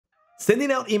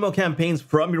Sending out email campaigns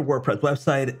from your WordPress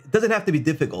website doesn't have to be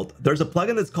difficult. There's a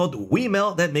plugin that's called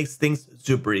Weemail that makes things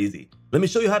super easy. Let me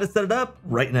show you how to set it up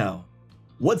right now.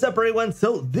 What's up everyone?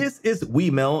 So this is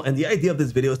Weemail, and the idea of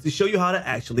this video is to show you how to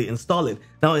actually install it.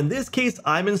 Now in this case,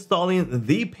 I'm installing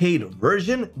the paid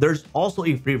version. There's also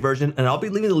a free version, and I'll be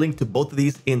leaving the link to both of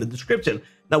these in the description.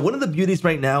 Now one of the beauties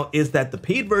right now is that the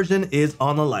paid version is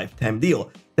on a lifetime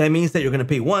deal. That means that you're going to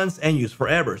pay once and use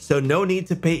forever. So no need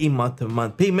to pay a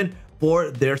month-to-month payment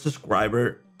for their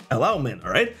subscriber allowment.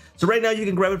 All right. So right now you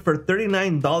can grab it for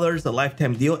 $39, a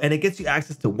lifetime deal, and it gets you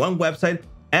access to one website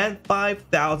and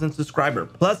 5,000 subscribers,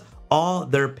 plus all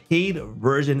their paid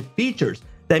version features.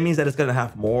 That means that it's going to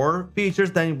have more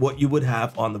features than what you would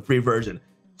have on the free version.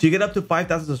 So you get up to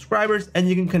 5,000 subscribers and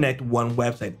you can connect one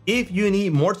website. If you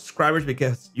need more subscribers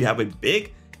because you have a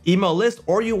big email list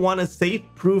or you want to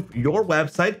safe-proof your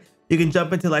website, you can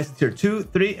jump into license tier 2,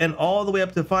 3, and all the way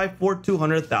up to 5 for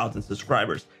 200,000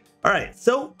 subscribers. All right,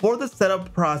 so for the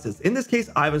setup process, in this case,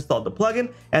 I've installed the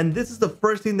plugin, and this is the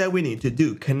first thing that we need to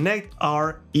do, connect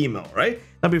our email, right?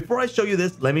 Now, before I show you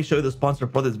this, let me show you the sponsor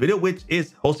for this video, which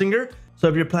is Hostinger. So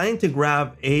if you're planning to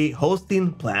grab a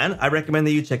hosting plan, I recommend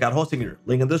that you check out Hostinger,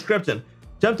 link in the description.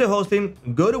 Jump to hosting,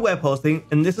 go to web hosting,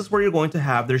 and this is where you're going to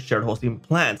have their shared hosting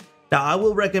plans. Now, I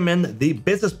will recommend the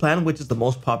business plan, which is the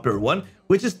most popular one,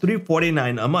 which is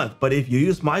 $349 a month. But if you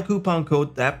use my coupon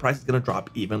code, that price is going to drop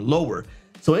even lower.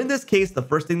 So in this case, the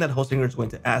first thing that Hostinger is going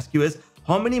to ask you is,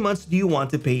 how many months do you want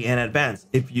to pay in advance?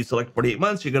 If you select 48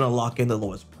 months, you're going to lock in the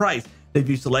lowest price. If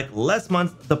you select less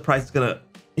months, the price is going to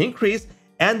increase,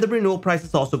 and the renewal price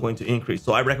is also going to increase.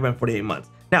 So I recommend 48 months.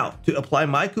 Now, to apply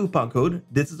my coupon code,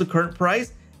 this is the current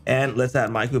price. And let's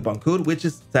add my coupon code, which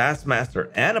is SaaS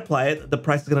Master, and apply it. The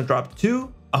price is going to drop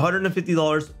to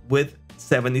 $150 with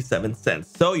 77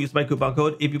 cents. So use my coupon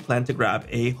code if you plan to grab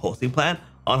a hosting plan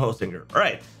on Hostinger. All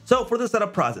right. So for the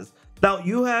setup process, now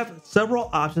you have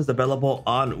several options available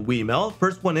on Weemail.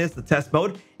 First one is the test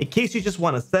mode. In case you just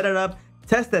want to set it up,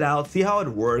 test it out, see how it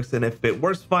works. And if it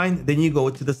works fine, then you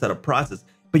go to the setup process.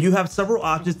 But you have several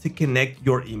options to connect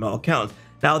your email accounts.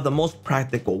 Now, the most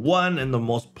practical one and the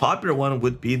most popular one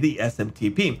would be the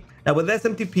SMTP. Now, with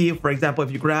SMTP, for example,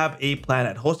 if you grab a plan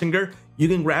at Hostinger, you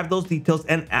can grab those details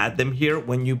and add them here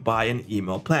when you buy an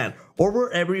email plan or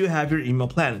wherever you have your email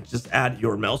plan. Just add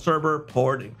your mail server,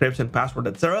 port, encryption, password,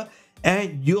 etc.,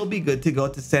 and you'll be good to go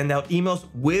to send out emails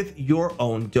with your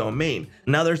own domain.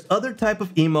 Now, there's other type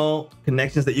of email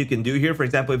connections that you can do here. For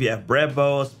example, if you have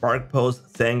Brevo,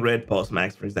 SparkPost, SendGrid,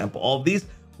 Postmax, for example, all of these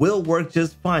will work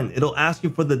just fine. It'll ask you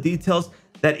for the details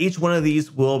that each one of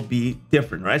these will be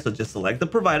different, right? So just select the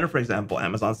provider, for example,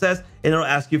 Amazon says, and it'll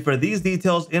ask you for these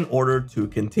details in order to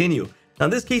continue. Now,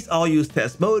 in this case, I'll use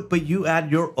test mode, but you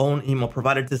add your own email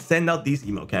provider to send out these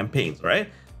email campaigns, right?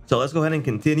 So let's go ahead and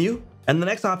continue. And the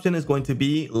next option is going to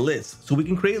be lists. So we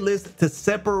can create lists to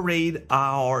separate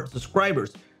our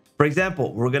subscribers. For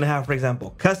example, we're going to have, for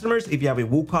example, customers. If you have a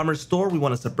WooCommerce store, we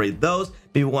want to separate those.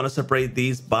 Maybe we want to separate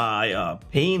these by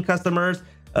paying customers,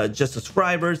 just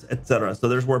subscribers, etc. So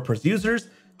there's WordPress users.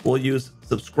 We'll use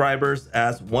subscribers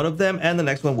as one of them. And the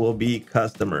next one will be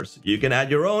customers. You can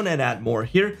add your own and add more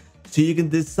here. So you can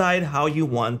decide how you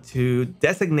want to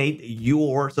designate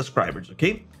your subscribers.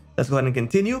 Okay, let's go ahead and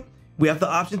continue. We have the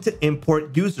option to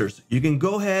import users. You can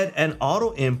go ahead and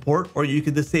auto import, or you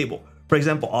can disable. For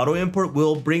example, auto import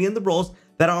will bring in the roles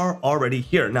that are already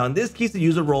here. Now, in this case, the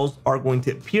user roles are going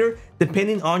to appear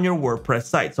depending on your WordPress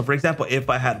site. So for example, if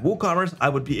I had WooCommerce, I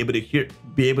would be able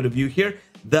to view here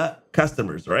the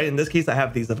customers, right? In this case, I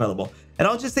have these available. And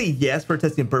I'll just say yes for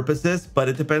testing purposes, but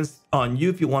it depends on you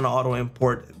if you want to auto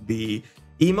import the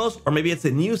emails, or maybe it's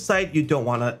a new site you don't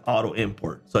want to auto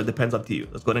import. So it depends up to you.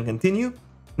 Let's go ahead and continue.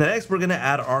 Next, we're going to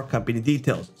add our company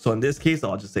details. So in this case,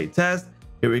 I'll just say test.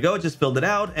 Here we go, just filled it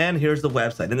out, and here's the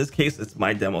website. In this case, it's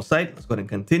my demo site. Let's go ahead and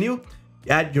continue.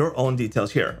 Add your own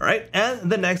details here, all right?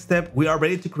 And the next step, we are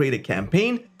ready to create a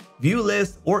campaign, view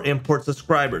list, or import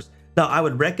subscribers. Now, I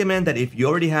would recommend that if you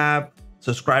already have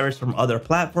subscribers from other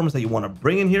platforms that you want to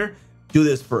bring in here, do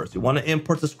this first. You want to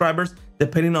import subscribers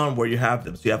depending on where you have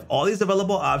them. So you have all these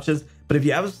available options, but if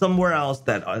you have somewhere else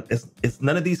that it's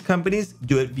none of these companies,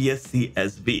 do it via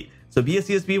CSV. So via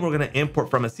CSV, we're going to import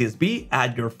from a CSV,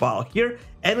 add your file here,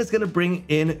 and it's going to bring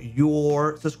in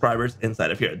your subscribers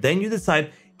inside of here. Then you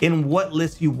decide in what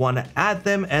list you want to add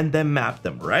them and then map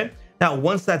them, right? Now,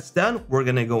 once that's done, we're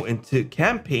going to go into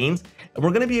campaigns, and we're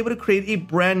going to be able to create a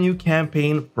brand new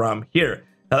campaign from here.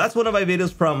 Now, that's one of my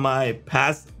videos from my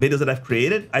past videos that I've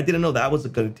created. I didn't know that was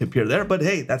going to appear there, but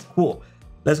hey, that's cool.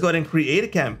 Let's go ahead and create a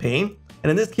campaign. And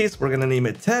in this case, we're going to name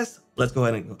it test. Let's go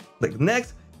ahead and click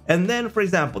next. And then, for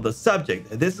example, the subject,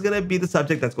 this is going to be the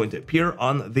subject that's going to appear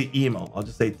on the email. I'll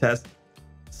just say test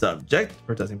subject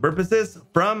for testing purposes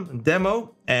from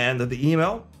demo, and the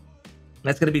email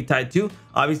that's going to be tied to.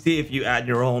 Obviously, if you add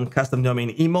your own custom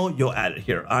domain email, you'll add it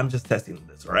here. I'm just testing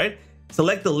this, all right?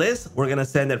 Select the list. We're going to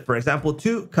send it, for example,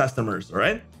 to customers, all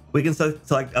right? We can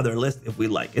select other lists if we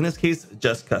like. In this case,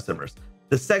 just customers.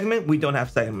 The segment, we don't have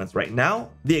segments right now.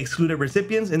 The excluded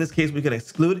recipients, in this case, we can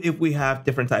exclude if we have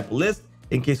different type of lists.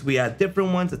 In case we add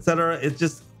different ones, etc., it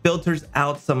just filters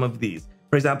out some of these.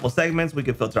 For example, segments, we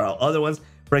can filter out other ones.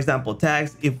 For example,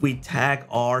 tags, if we tag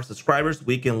our subscribers,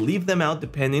 we can leave them out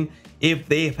depending if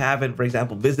they haven't, for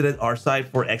example, visited our site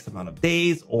for X amount of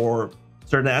days or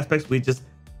certain aspects, we just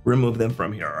remove them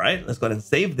from here. All right, let's go ahead and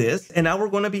save this. And now we're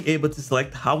going to be able to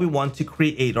select how we want to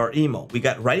create our email. We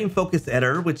got writing focus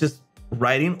editor, which is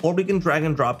writing, or we can drag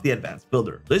and drop the advanced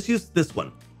builder. Let's use this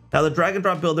one. Now the drag and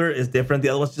drop builder is different. The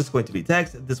other one's just going to be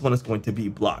text. This one is going to be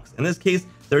blocks. In this case,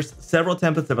 there's several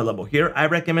templates available here. I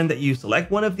recommend that you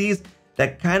select one of these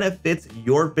that kind of fits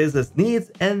your business needs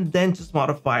and then just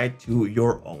modify it to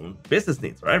your own business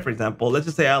needs, right? For example, let's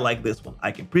just say I like this one.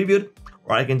 I can preview it,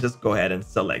 or I can just go ahead and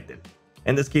select it.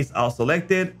 In this case, I'll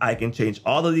select it. I can change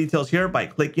all the details here by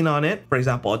clicking on it. For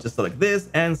example, I'll just select this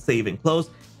and save and close,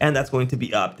 and that's going to be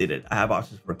updated. I have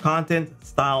options for content,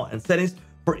 style, and settings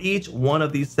for each one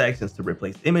of these sections to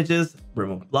replace images,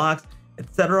 remove blocks,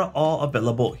 etc., all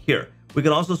available here. We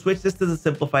can also switch this to the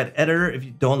simplified editor if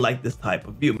you don't like this type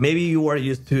of view. Maybe you are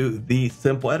used to the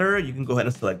simple editor, you can go ahead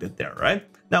and select it there, right?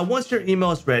 Now, once your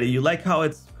email is ready, you like how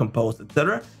it's composed,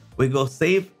 etc., we go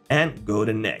save and go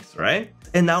to next, right?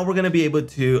 And now we're going to be able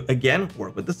to, again,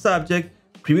 work with the subject,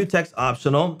 preview text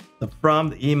optional, the from,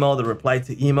 the email, the reply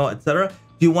to email, etc.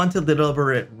 Do you want to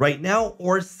deliver it right now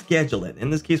or schedule it? In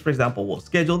this case, for example, we'll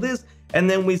schedule this, and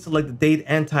then we select the date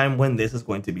and time when this is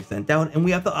going to be sent out. And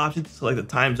we have the option to select the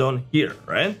time zone here,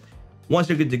 right? Once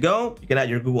you're good to go, you can add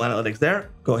your Google Analytics there.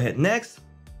 Go ahead next.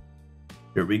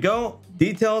 Here we go.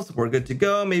 Details, we're good to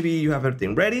go. Maybe you have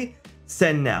everything ready.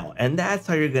 Send now. And that's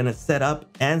how you're going to set up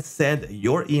and send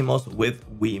your emails with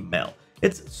WeMail.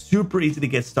 It's super easy to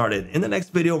get started. In the next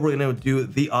video, we're going to do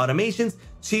the automations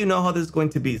so you know how this is going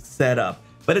to be set up.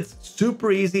 But it's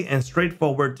super easy and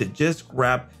straightforward to just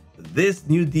grab this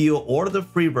new deal or the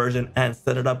free version and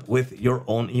set it up with your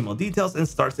own email details and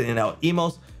start sending out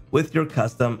emails with your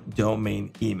custom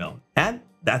domain email. And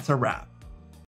that's a wrap.